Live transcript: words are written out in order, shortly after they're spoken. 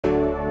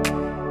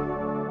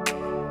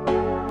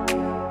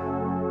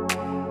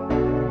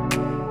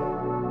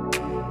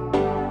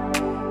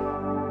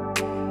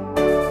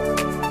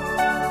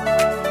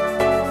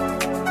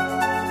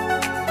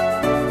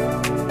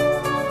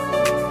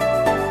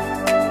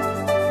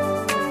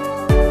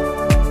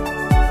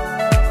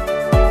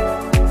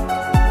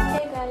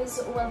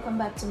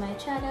back to my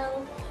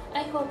channel.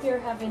 I hope you're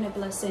having a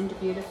blessed and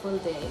beautiful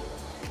day.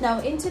 Now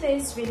in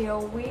today's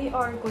video we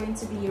are going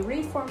to be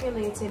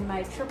reformulating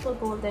my triple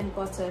golden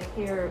butter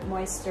hair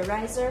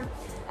moisturizer,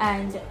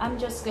 and I'm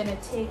just gonna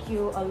take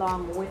you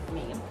along with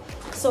me.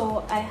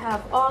 So I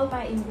have all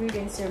my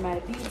ingredients here, my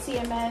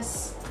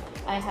BTMS,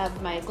 I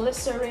have my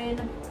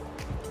glycerin,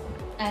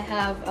 I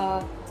have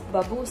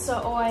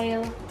babusa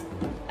oil,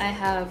 I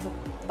have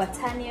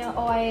Batana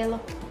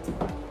oil,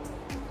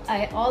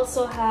 I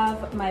also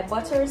have my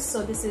butters.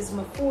 So this is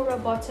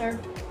Mafura butter,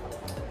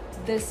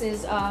 this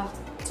is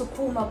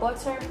Tucuma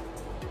butter,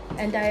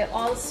 and I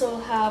also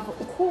have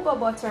Ucuuba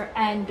butter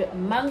and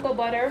mango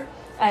butter.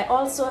 I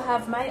also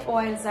have my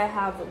oils. I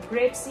have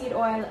grapeseed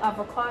oil,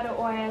 avocado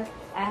oil,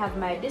 I have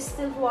my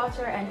distilled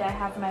water, and I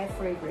have my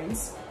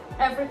fragrance.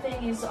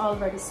 Everything is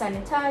already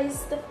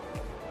sanitized.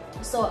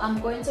 So I'm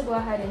going to go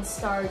ahead and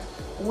start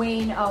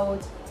weighing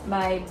out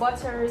my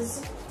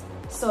butters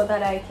so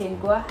that I can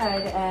go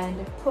ahead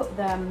and put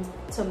them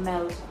to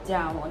melt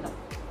down.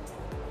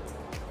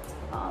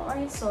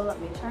 Alright, so let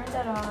me turn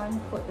that on,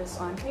 put this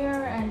on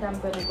here, and I'm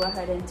going to go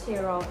ahead and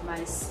tear out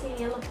my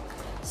scale.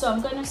 So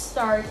I'm going to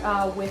start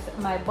with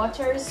my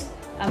butters.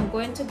 I'm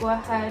going to go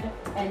ahead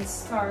and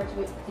start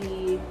with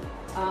the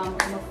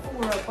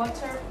Mafura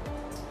butter.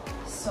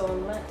 So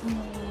let me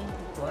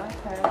go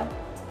ahead.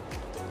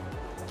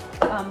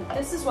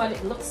 This is what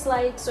it looks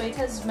like. So it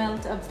has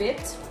melted a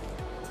bit.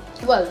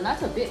 Well,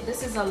 not a bit.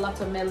 This is a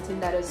lot of melting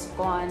that has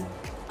gone,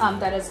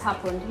 that has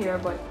happened here,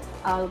 but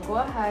I'll go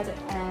ahead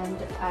and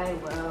I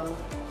will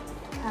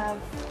have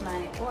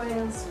my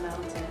oils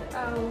melted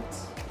out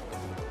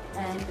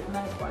and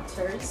my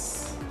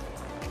butters.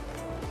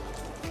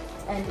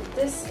 And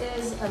this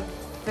is a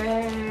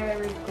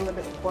very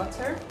good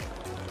butter.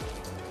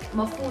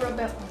 Mafura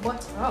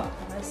butter, oh,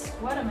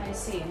 what am I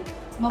saying?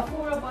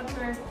 Mafura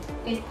butter,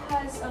 it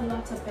has a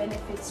lot of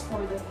benefits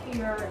for the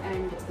hair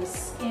and the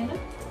skin.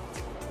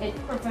 It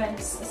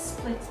prevents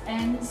split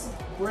ends,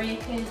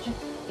 breakage,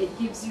 it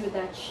gives you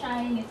that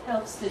shine, it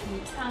helps to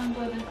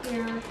detangle the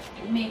hair,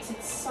 it makes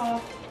it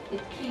soft,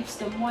 it keeps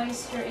the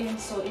moisture in,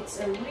 so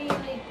it's a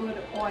really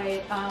good oil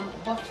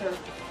butter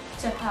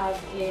to have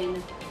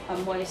in a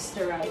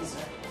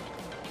moisturizer.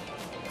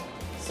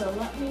 So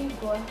let me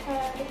go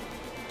ahead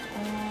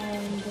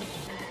and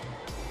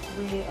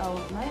weigh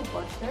out my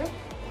butter.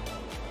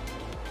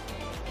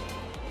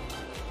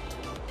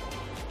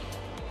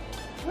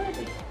 Where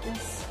did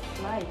this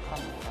fly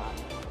come from?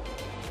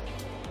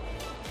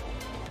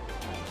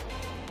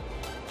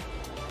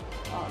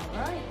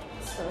 Alright,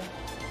 so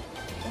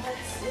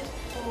that's it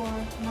for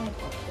my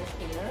butter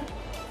here.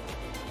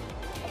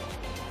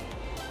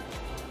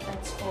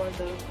 That's for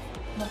the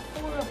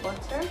Mafura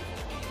butter.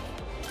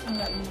 And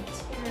let me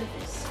tear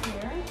this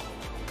here.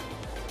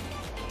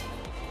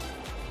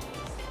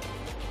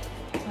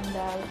 And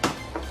I'll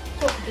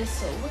put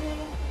this away.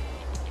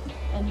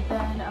 And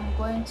then I'm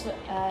going to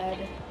add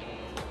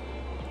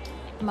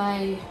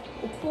my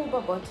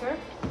Ucuuba butter.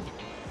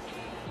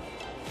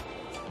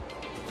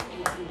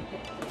 Let me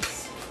get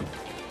this.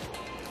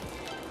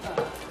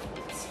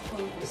 Let's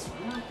pull this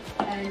one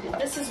up. And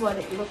this is what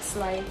it looks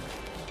like.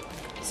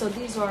 So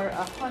these are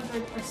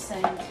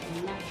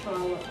 100%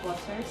 natural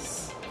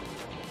butters.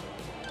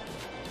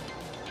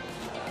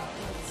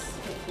 Let's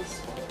get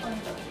this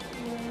opened up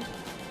here.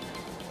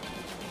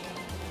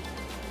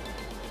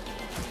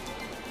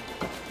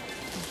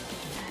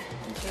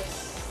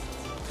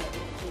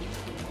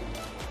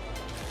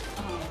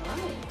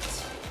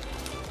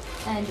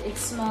 And it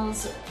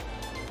smells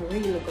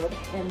really good,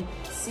 and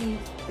see,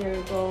 there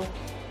you go.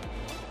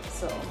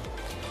 So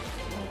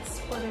let's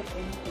put it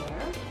in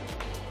here.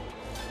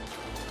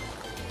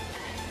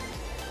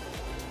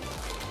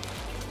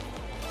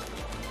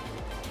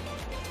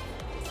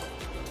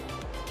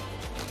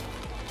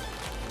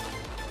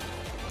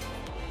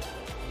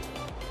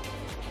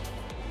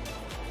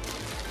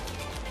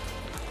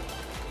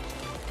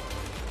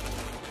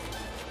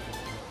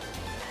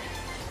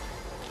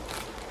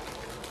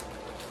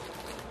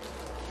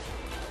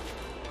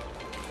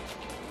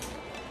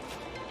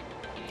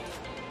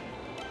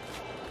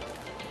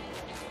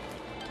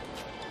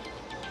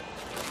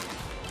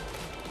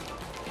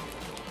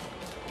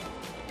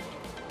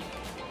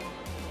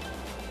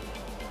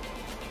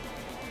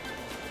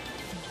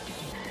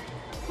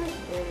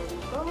 There we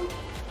go.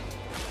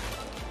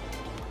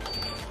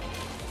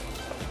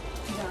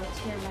 Now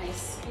tear my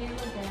scale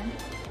again.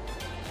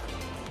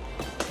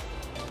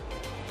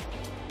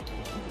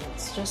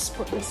 Let's just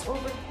put this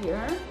over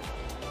here.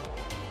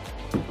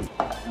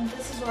 And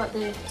this is what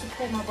the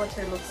Tucuma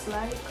butter looks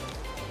like.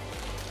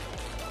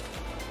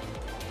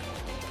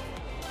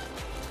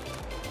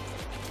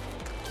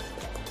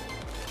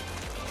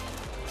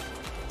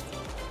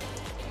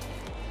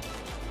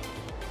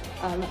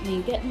 Let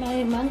me get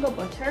my mango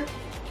butter.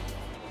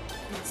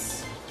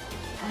 It's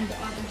on the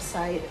other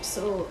side,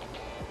 so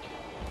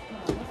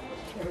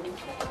here we go.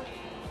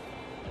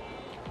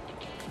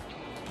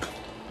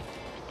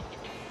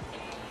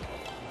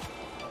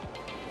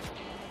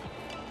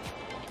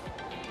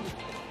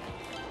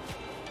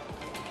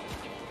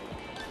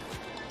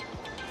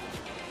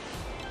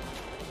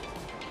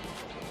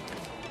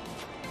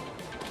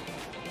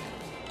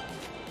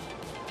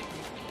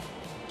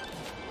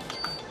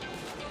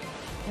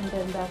 And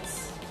then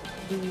that's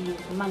the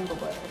mango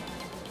butter.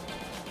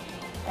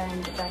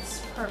 And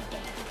that's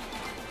perfect.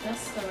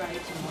 Just the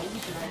right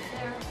amount right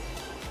there.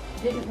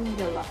 Didn't need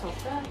a lot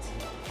of that.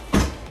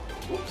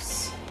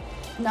 Oops.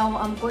 Now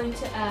I'm going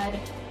to add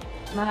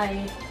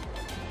my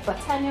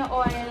Batana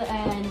oil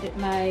and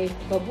my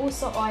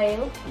babusa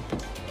oil,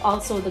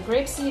 also the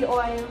grapeseed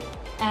oil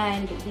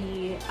and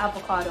the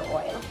avocado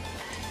oil.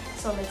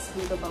 So let's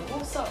do the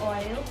babusa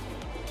oil.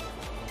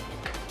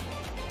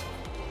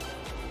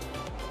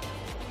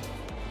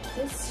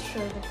 This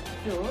should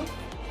do.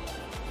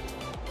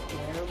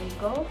 There we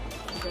go.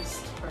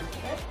 Just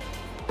perfect.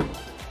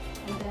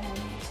 And then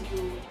to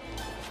do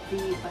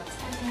the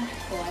Batana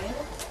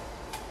oil.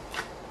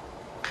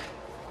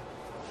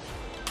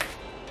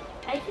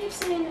 I keep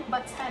saying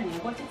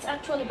Batana, but it's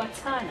actually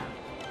Batana.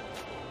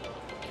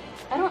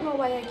 I don't know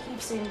why I keep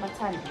saying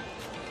Batana.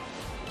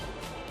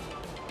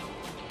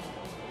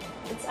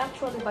 It's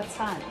actually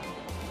Batana.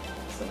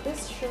 So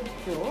this should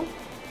do,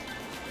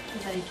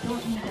 because I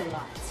don't need a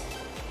lot.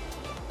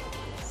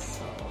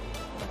 So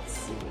let's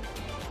see.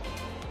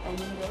 I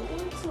need a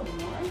little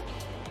more.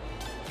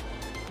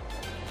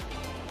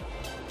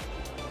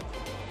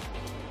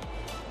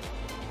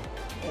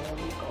 There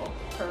we go.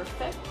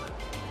 Perfect.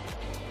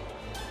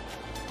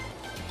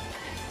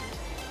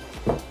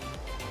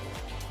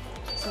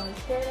 So I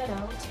stir that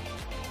out,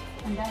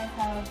 and I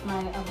have my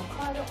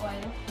avocado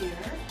oil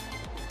here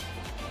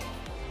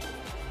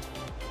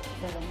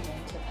that I'm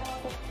going to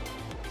add.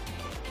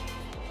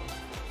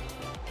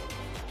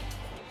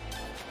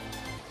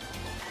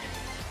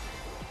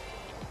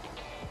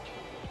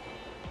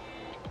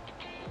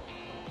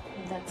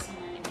 And that's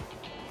my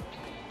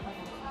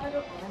avocado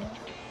oil,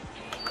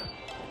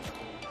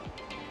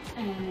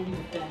 and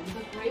then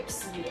the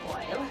grapeseed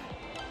oil.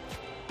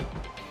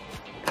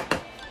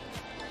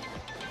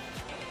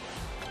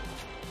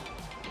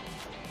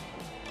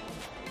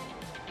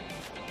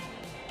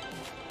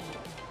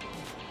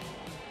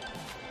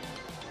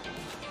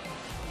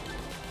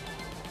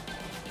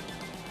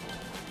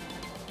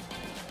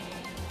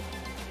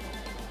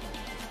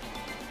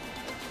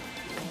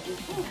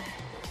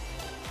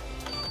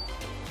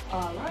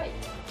 Alright,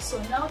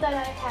 so now that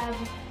I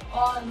have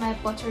all my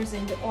butters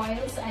and the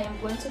oils, I am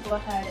going to go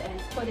ahead and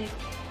put it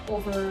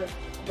over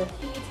the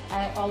heat.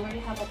 I already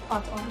have a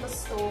pot on the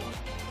stove,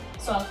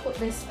 so I'll put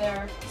this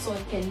there so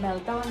it can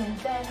melt down, and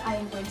then I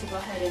am going to go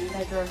ahead and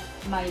measure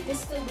my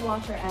distilled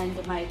water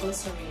and my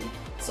glycerine.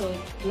 So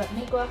let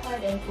me go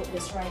ahead and put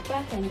this right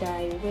back, and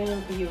I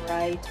will be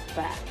right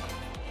back.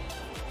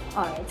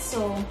 Alright,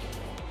 so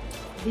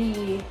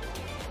the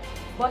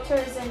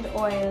butters and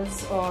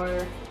oils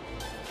are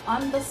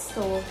on the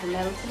stove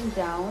melting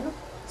down,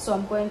 so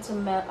I'm going to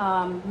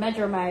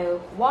measure my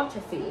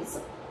water phase.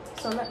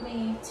 So let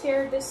me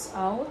tear this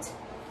out,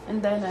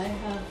 and then I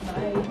have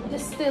my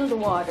distilled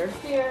water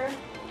here.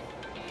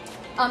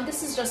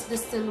 This is just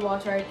distilled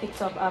water I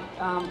picked up at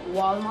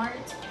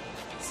Walmart.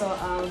 So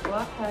I'll go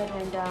ahead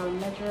and I'll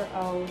measure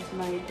out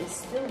my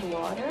distilled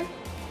water.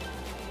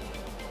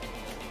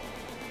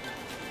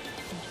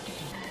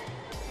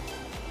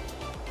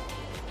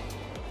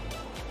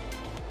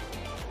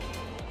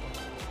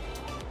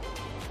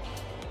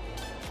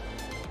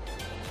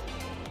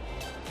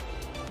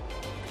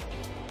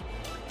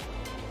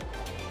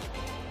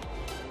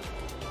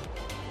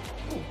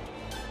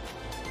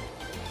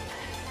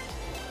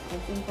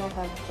 I think I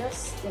have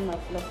just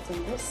enough left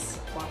in this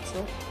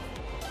bottle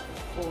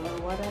for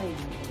what I need.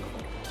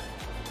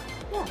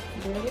 Yeah,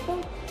 there we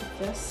go.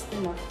 Just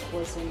enough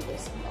was in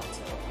this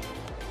bottle.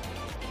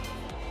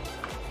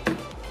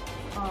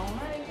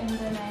 Alright, and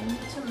then I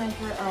need to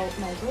measure out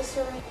my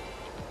glycerin.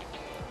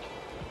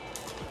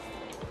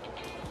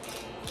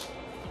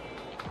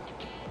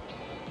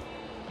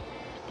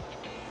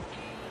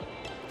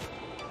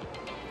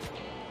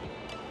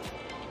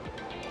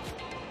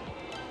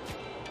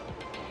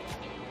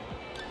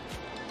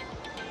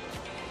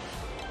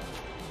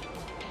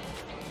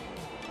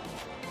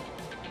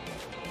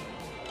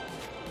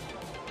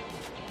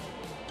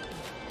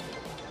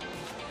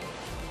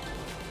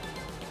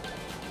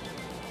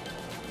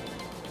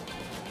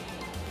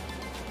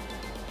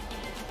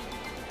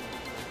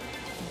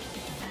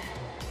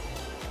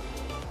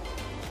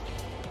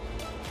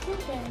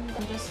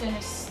 I'm just going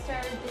to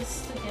stir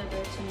this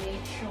together to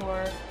make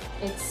sure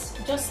it's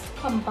just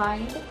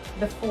combined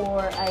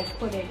before I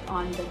put it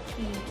on the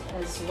heat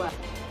as well.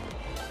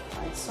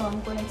 Alright, so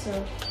I'm going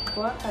to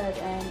go ahead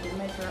and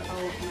measure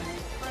out my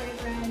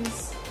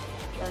fragrance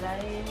that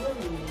I will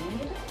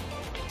need.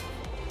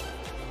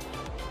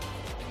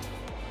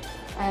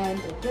 And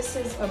this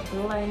is a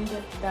blend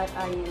that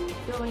I am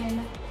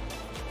doing.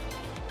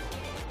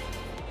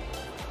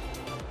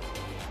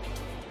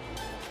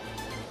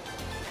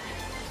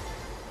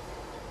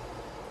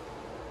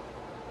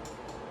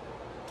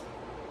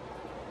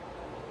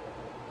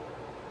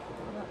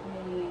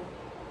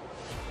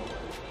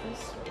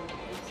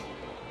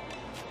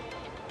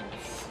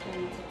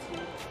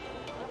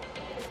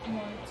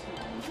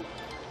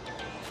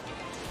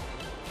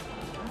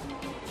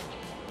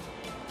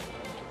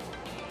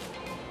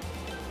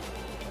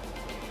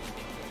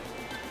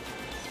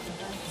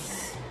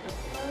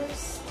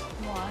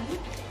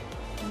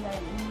 and I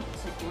need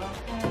to go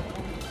ahead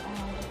and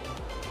add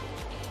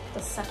the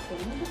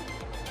second,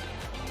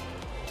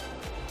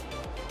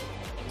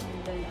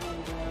 and then I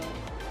will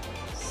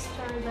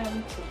stir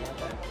them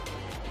together.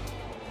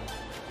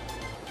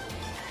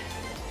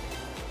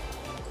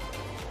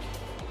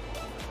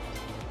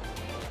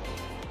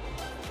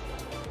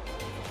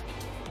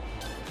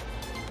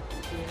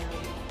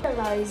 I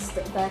realized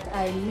that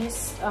I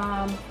missed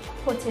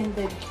putting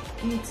the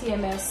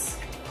BTMS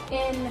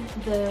in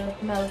the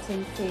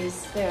melting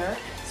phase there,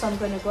 so I'm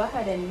going to go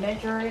ahead and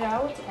measure it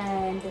out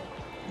and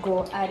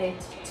go add it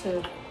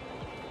to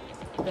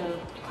the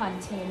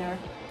container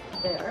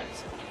there.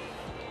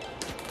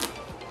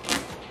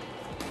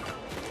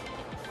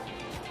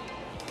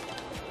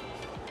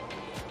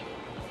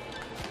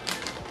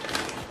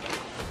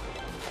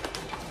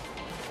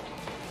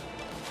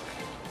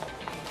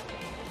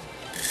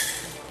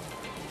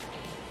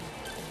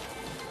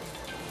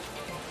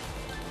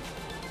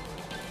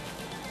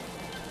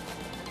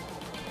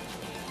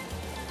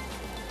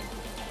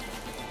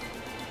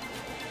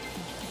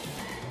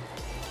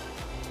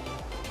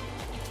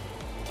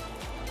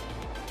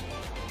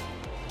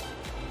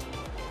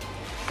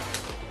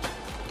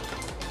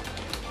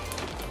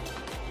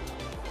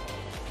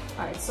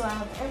 Alright, so I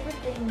have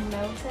everything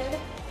melted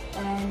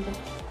and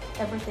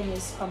everything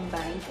is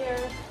combined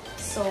here.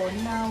 So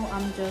now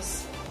I'm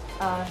just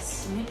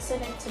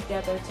mixing it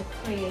together to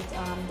create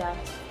that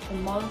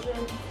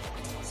emulsion.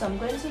 So I'm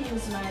going to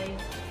use my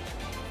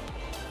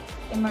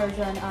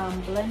immersion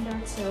blender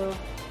to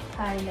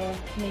kind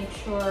of make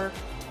sure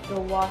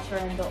the water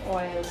and the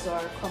oils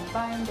are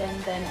combined,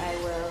 and then I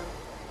will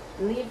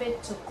leave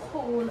it to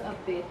cool a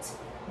bit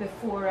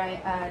before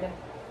I add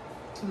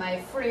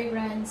my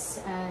fragrance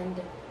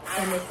and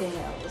anything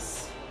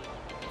else.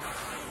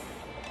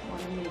 I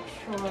want to make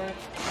sure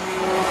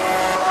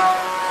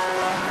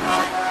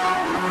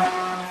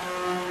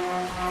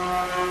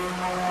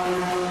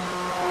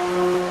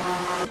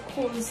it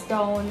cools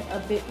down a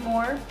bit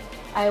more.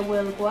 I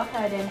will go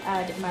ahead and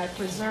add my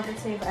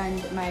preservative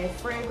and my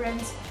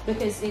fragrance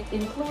because it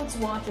includes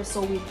water,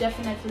 so we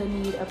definitely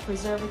need a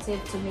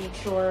preservative to make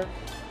sure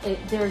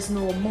there's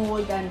no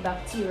mold and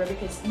bacteria,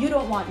 because you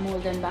don't want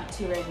mold and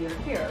bacteria in your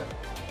hair.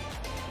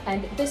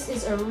 And this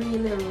is a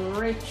really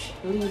rich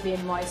leave-in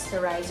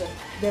moisturizer.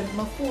 The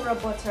Mafura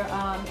butter,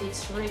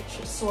 it's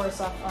rich source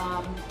of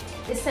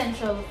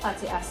essential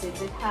fatty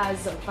acids. It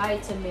has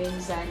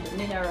vitamins and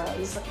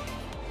minerals.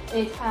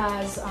 It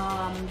has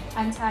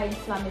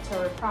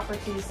anti-inflammatory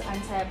properties,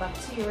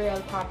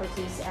 antibacterial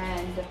properties,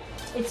 and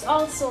it's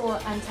also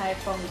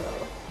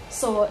antifungal.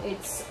 So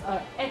it's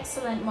an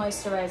excellent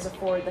moisturizer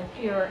for the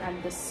hair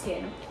and the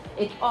skin.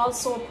 It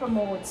also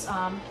promotes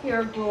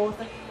hair growth.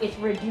 It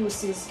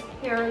reduces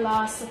hair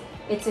loss.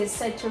 It is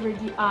said to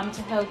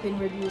help in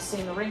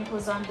reducing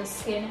wrinkles on the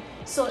skin.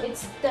 So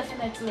it's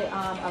definitely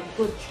a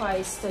good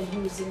choice to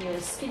use in your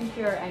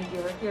skincare and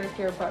your hair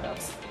care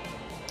products.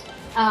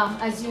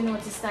 As you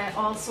noticed, I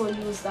also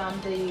used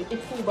the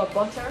Ucuuba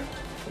butter,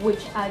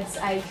 which adds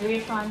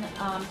hydration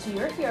to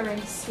your hair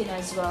and skin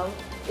as well.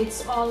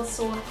 It's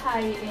also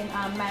high in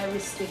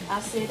myristic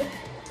acid.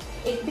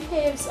 It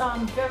behaves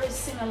very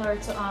similar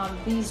to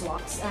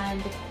beeswax,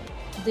 and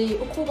the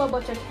Ucuuba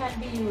butter can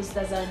be used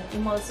as an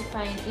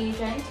emulsifying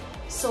agent.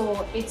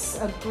 So it's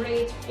a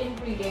great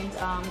ingredient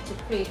to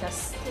create a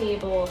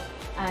stable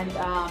and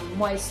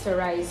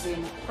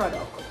moisturizing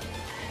product.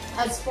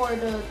 As for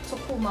the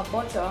Tucuma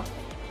butter,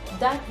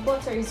 that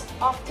butter is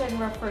often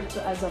referred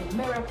to as a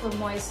miracle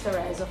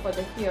moisturizer for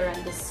the hair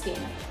and the skin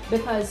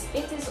because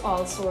it is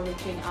also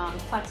rich in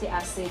fatty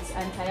acids,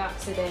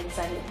 antioxidants,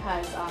 and it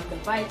has the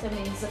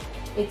vitamins.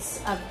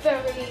 It's a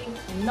very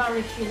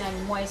nourishing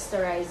and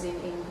moisturizing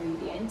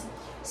ingredient.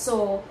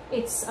 So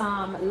it's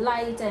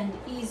light and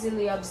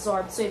easily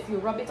absorbed. So if you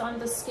rub it on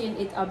the skin,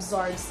 it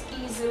absorbs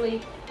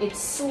easily. It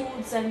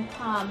soothes and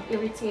calms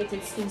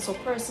irritated skin. So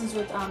persons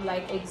with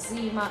like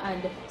eczema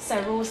and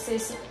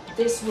cirrhosis,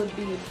 this would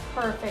be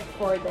perfect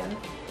for them.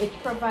 It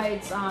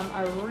provides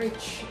a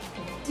rich,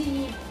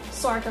 deep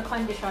sort of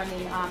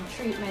conditioning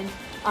treatment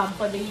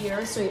for the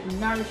hair, so it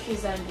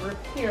nourishes and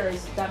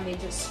repairs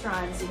damaged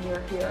strands in your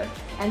hair.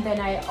 And then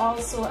I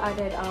also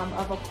added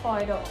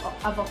avocado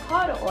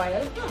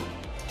oil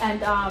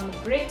and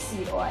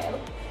grapeseed oil,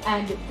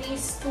 and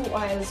these two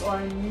oils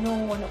are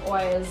known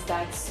oils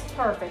that's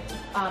perfect.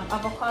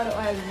 Avocado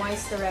oil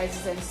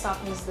moisturizes and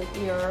softens the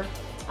hair.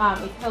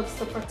 It helps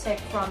to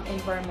protect from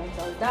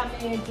environmental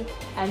damage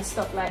and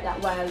stuff like that,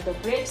 while the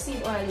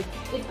grapeseed oil,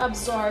 it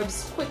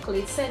absorbs quickly.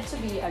 It's said to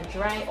be a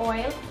dry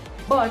oil,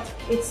 but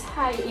it's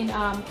high in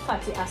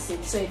fatty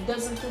acids, so it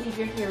doesn't leave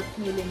your hair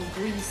feeling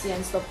greasy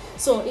and stuff.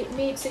 So it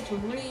makes it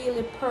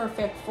really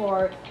perfect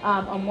for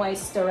a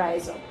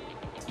moisturizer.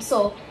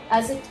 So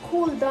as it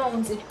cools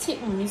down, it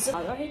thickens.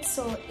 Alright,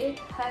 so it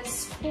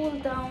has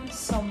cooled down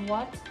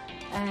somewhat,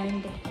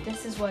 and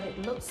this is what it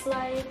looks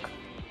like.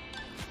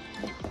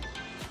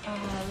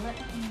 Let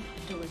me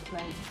do it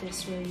like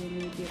this where you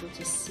may be able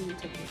to see it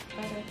a bit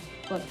better.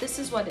 But this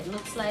is what it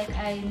looks like.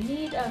 I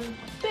need a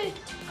bit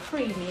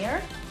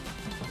creamier,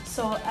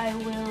 So I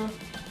will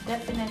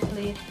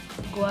definitely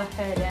go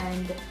ahead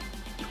and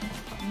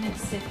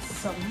mix it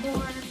some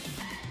more,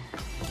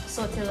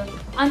 so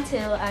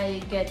until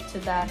I get to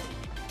that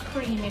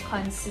creamy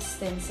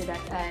consistency that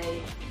I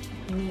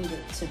need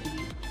it to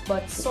be.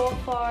 But so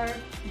far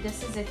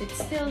this is it. It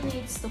still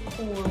needs to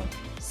cool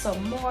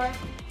some more,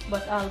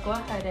 but I'll go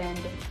ahead and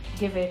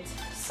give it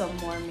some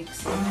more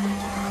mixing.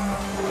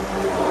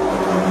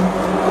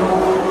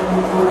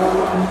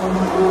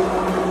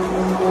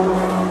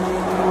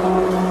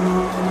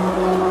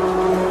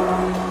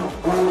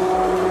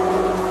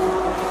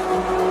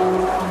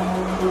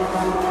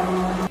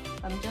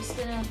 I'm just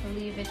gonna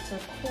leave it to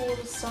cool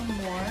some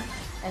more,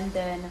 and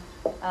then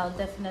I'll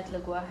definitely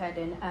go ahead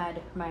and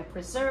add my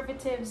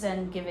preservatives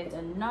and give it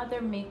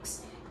another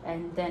mix,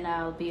 and then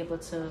I'll be able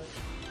to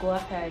go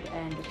ahead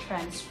and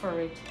transfer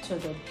it to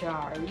the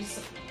jars.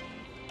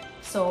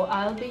 So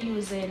I'll be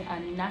using a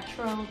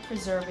natural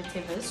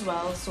preservative as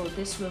well, so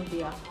this will be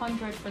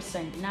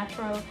 100%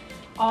 natural,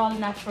 all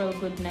natural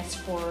goodness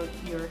for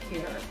your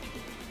hair.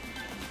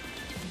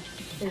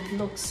 It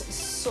looks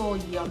so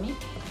yummy,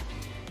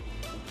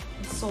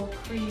 so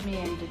creamy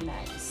and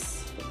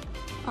nice.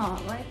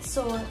 Alright,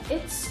 so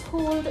it's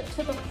cooled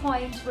to the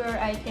point where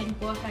I can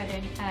go ahead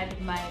and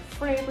add my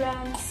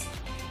fragrance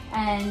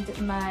and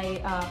my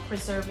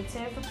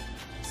preservative.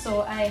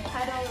 So I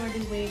had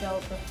already weighed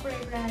out the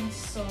fragrance,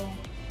 so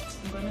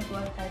I'm going to go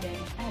ahead and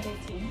add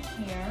it in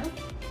here,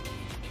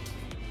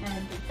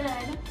 and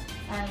then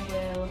I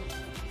will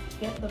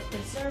get the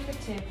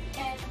preservative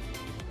in.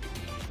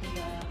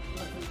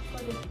 Let me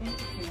put it in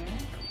here.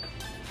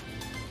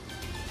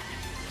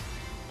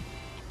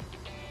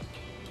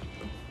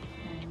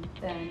 And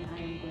then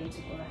I'm going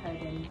to go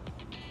ahead and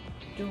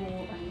do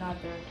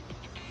another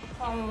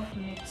thorough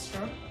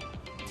mixture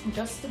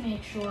just to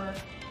make sure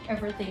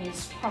everything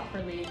is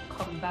properly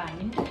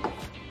combined.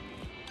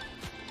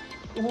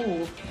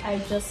 Ooh, I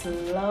just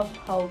love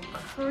how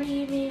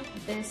creamy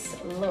this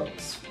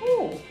looks.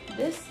 Ooh,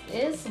 this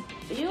is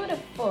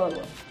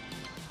beautiful.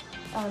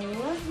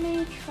 Let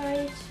me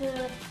try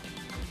to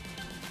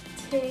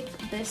take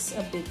this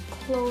a bit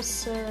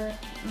closer.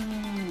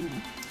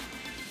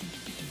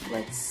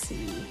 Let's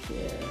see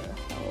here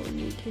how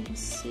you can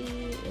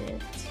see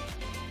it.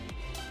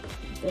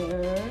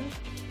 There,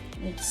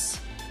 it's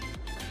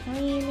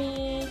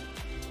creamy.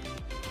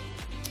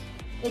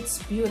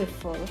 It's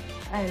beautiful.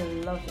 I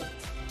love it.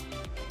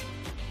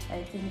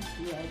 I think,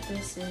 yeah,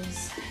 this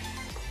is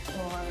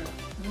for,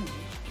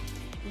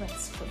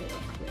 let's put it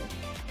up here.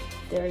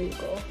 There you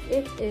go.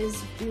 It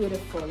is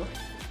beautiful.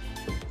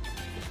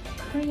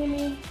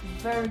 Creamy,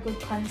 very good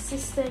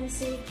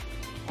consistency,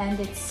 and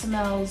it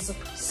smells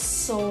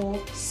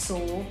so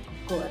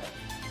good.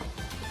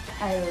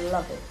 I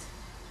love it.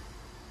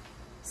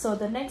 So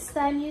the next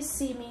time you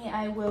see me,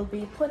 I will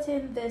be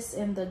putting this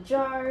in the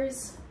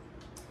jars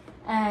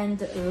and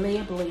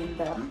labeling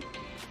them.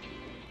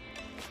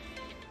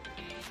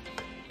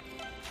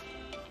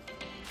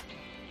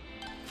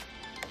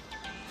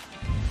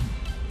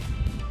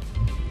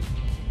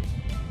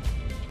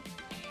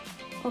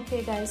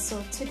 Okay guys,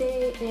 so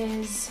today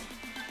is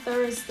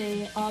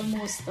Thursday,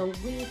 almost a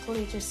week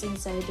later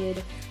since I did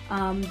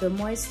the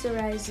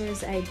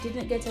moisturizers. I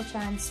didn't get a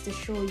chance to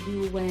show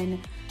you when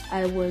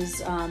I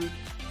was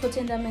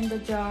putting them in the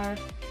jar.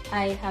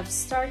 I have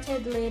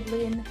started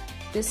labeling.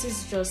 This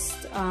is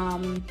just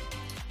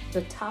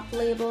the top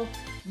label,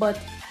 but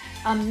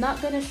I'm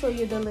not going to show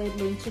you the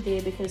labeling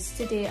today because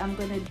today I'm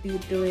going to be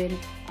doing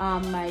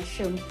my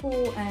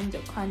shampoo and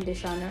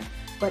conditioner.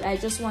 But I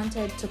just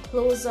wanted to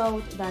close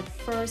out that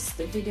first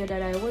video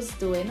that I was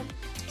doing.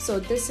 So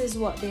this is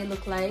what they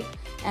look like,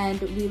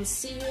 and we'll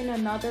see you in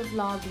another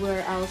vlog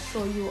where I'll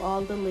show you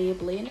all the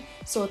labeling.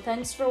 So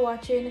thanks for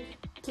watching.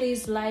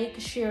 Please like,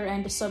 share,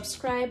 and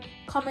subscribe.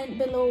 Comment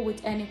below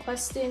with any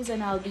questions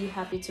and I'll be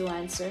happy to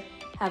answer.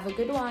 Have a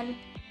good one.